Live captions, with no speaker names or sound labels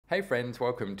Hey friends,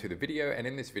 welcome to the video, and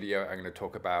in this video I'm going to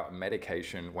talk about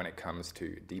medication when it comes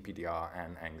to DPDR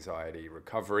and anxiety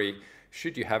recovery.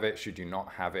 Should you have it? Should you not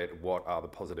have it? What are the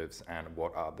positives and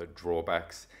what are the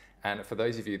drawbacks? And for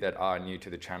those of you that are new to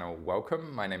the channel,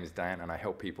 welcome. My name is Dan and I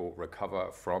help people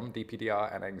recover from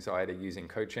DPDR and anxiety using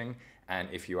coaching. And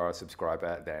if you are a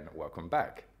subscriber, then welcome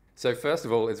back. So first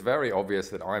of all, it's very obvious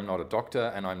that I'm not a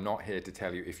doctor and I'm not here to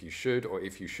tell you if you should or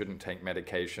if you shouldn't take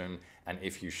medication, and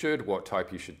if you should, what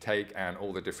type you should take and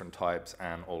all the different types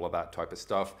and all of that type of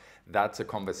stuff. That's a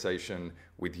conversation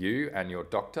with you and your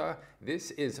doctor.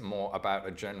 This is more about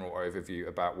a general overview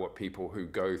about what people who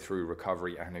go through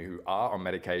recovery and who are on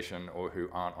medication or who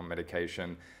aren't on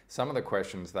medication, some of the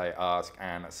questions they ask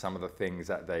and some of the things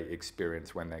that they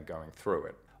experience when they're going through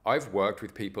it. I've worked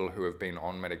with people who have been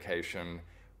on medication,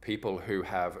 people who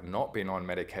have not been on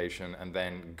medication and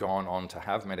then gone on to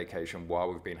have medication while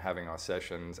we've been having our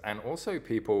sessions, and also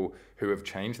people who have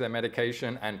changed their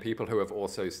medication and people who have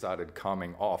also started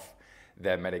coming off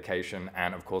their medication,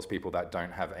 and of course people that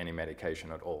don't have any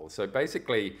medication at all. So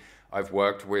basically I've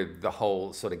worked with the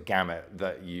whole sort of gamut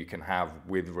that you can have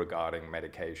with regarding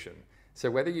medication. So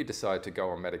whether you decide to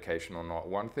go on medication or not,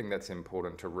 one thing that's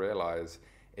important to realize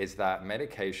is that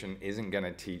medication isn't going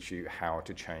to teach you how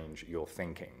to change your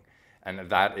thinking. And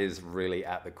that is really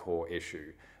at the core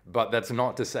issue. But that's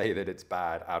not to say that it's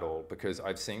bad at all, because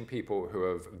I've seen people who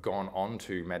have gone on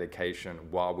to medication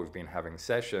while we've been having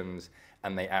sessions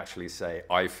and they actually say,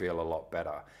 I feel a lot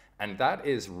better. And that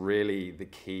is really the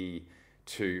key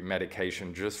to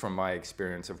medication, just from my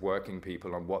experience of working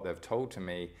people and what they've told to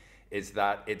me, is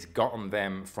that it's gotten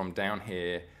them from down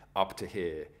here up to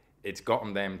here. It's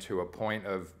gotten them to a point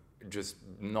of just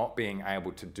not being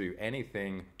able to do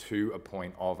anything to a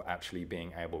point of actually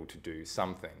being able to do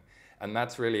something. And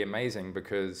that's really amazing,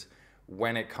 because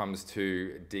when it comes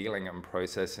to dealing and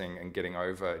processing and getting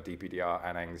over DPDR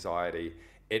and anxiety,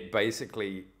 it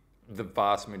basically, the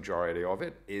vast majority of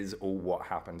it is all what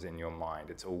happens in your mind.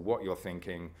 It's all what you're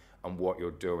thinking and what you're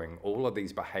doing. All of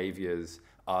these behaviors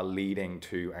are leading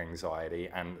to anxiety,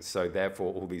 and so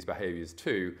therefore all these behaviors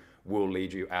too will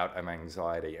lead you out of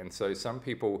anxiety. And so some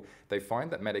people, they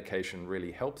find that medication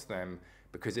really helps them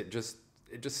because it just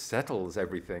settles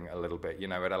everything a little bit. You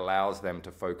know, it allows them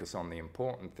to focus on the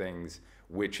important things,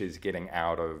 which is getting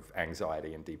out of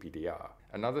anxiety and DPDR.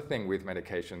 Another thing with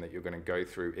medication that you're going to go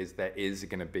through is there is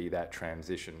going to be that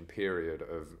transition period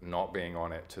of not being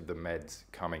on it to the meds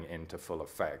coming into full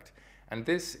effect. And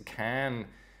this can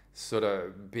sort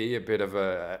of be a bit of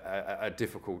a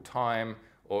difficult time,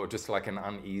 or just like an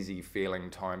uneasy feeling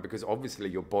time, because obviously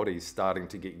your body's starting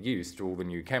to get used to all the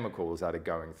new chemicals that are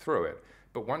going through it.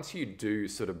 But once you do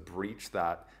sort of breach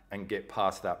that and get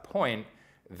past that point,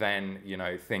 then, you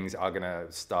know, things are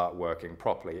gonna start working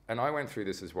properly. And I went through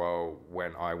this as well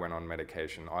when I went on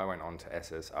medication. I went on to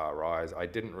SSRIs. I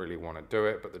didn't really want to do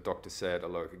it, but the doctor said,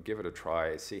 look, give it a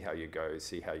try, see how you go,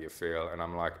 see how you feel. And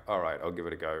I'm like, all right, I'll give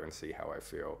it a go and see how I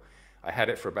feel. I had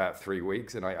it for about 3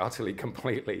 weeks and I utterly,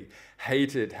 completely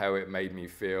hated how it made me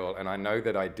feel. And I know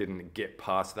that I didn't get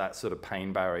past that sort of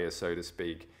pain barrier, so to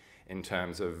speak, in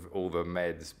terms of all the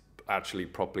meds actually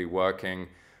properly working.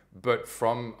 But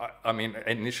I mean,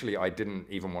 initially I didn't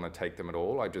even want to take them at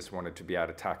all. I just wanted to be able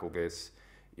to tackle this,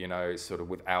 you know, sort of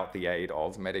without the aid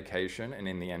of medication. And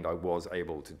in the end, I was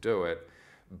able to do it.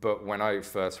 But when I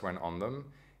first went on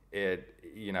them, it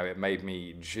made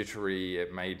me jittery.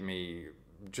 It made me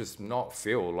just not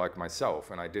feel like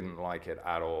myself, and I didn't like it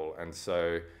at all. And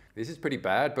so this is pretty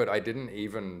bad, but I didn't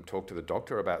even talk to the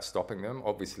doctor about stopping them.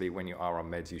 Obviously, when you are on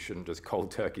meds, you shouldn't just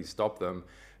cold turkey stop them.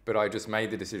 But I just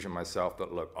made the decision myself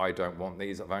that, look, I don't want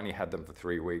these. I've only had them for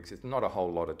 3 weeks. It's not a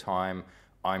whole lot of time.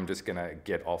 I'm just gonna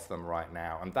get off them right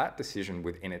now. And that decision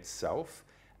within itself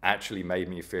actually made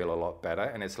me feel a lot better.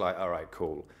 And it's like, all right,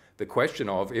 cool. The question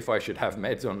of if I should have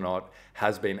meds or not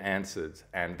has been answered,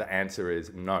 and the answer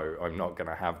is no, I'm not going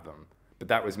to have them. But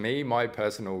that was me, my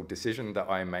personal decision that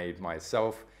I made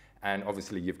myself, and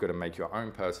obviously you've got to make your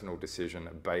own personal decision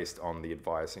based on the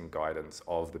advice and guidance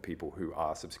of the people who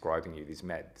are subscribing you these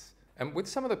meds. And with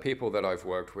some of the people that I've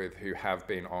worked with who have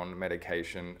been on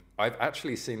medication, I've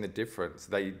actually seen the difference.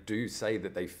 They do say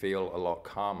that they feel a lot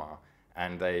calmer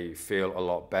and they feel a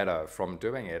lot better from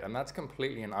doing it. And that's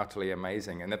completely and utterly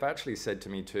amazing. And they've actually said to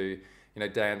me too, you know,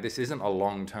 Dan, this isn't a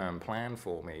long-term plan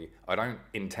for me. I don't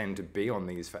intend to be on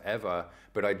these forever,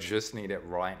 but I just need it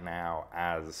right now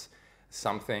as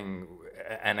something,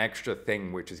 an extra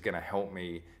thing which is gonna help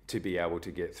me to be able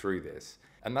to get through this.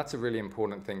 And that's a really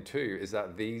important thing too, is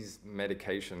that these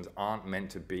medications aren't meant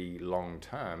to be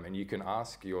long-term. And you can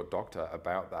ask your doctor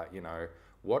about that, you know,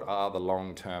 what are the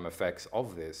long-term effects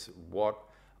of this? What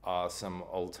are some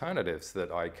alternatives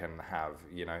that I can have,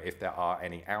 you know, if there are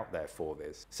any out there for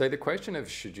this. So the question of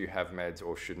should you have meds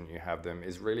or shouldn't you have them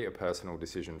is really a personal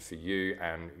decision for you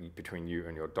and between you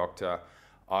and your doctor.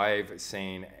 I've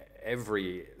seen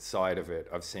every side of it.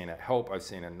 I've seen it help, I've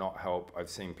seen it not help, I've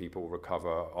seen people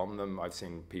recover on them, I've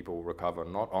seen people recover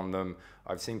not on them,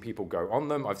 I've seen people go on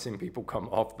them, I've seen people come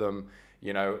off them,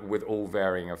 you know, with all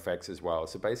varying effects as well.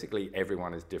 So basically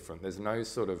everyone is different. There's no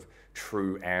sort of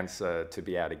true answer to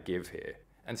be able to give here.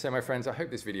 And so my friends, I hope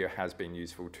this video has been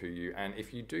useful to you. And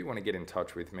if you do want to get in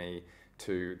touch with me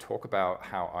to talk about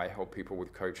how I help people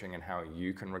with coaching and how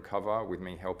you can recover with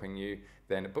me helping you,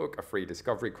 then book a free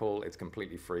discovery call. It's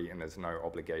completely free and there's no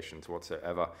obligations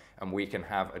whatsoever. And we can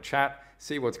have a chat,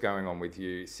 see what's going on with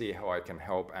you, see how I can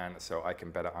help, and so I can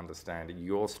better understand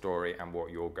your story and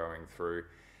what you're going through.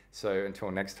 So until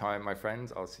next time, my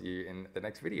friends, I'll see you in the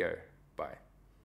next video. Bye.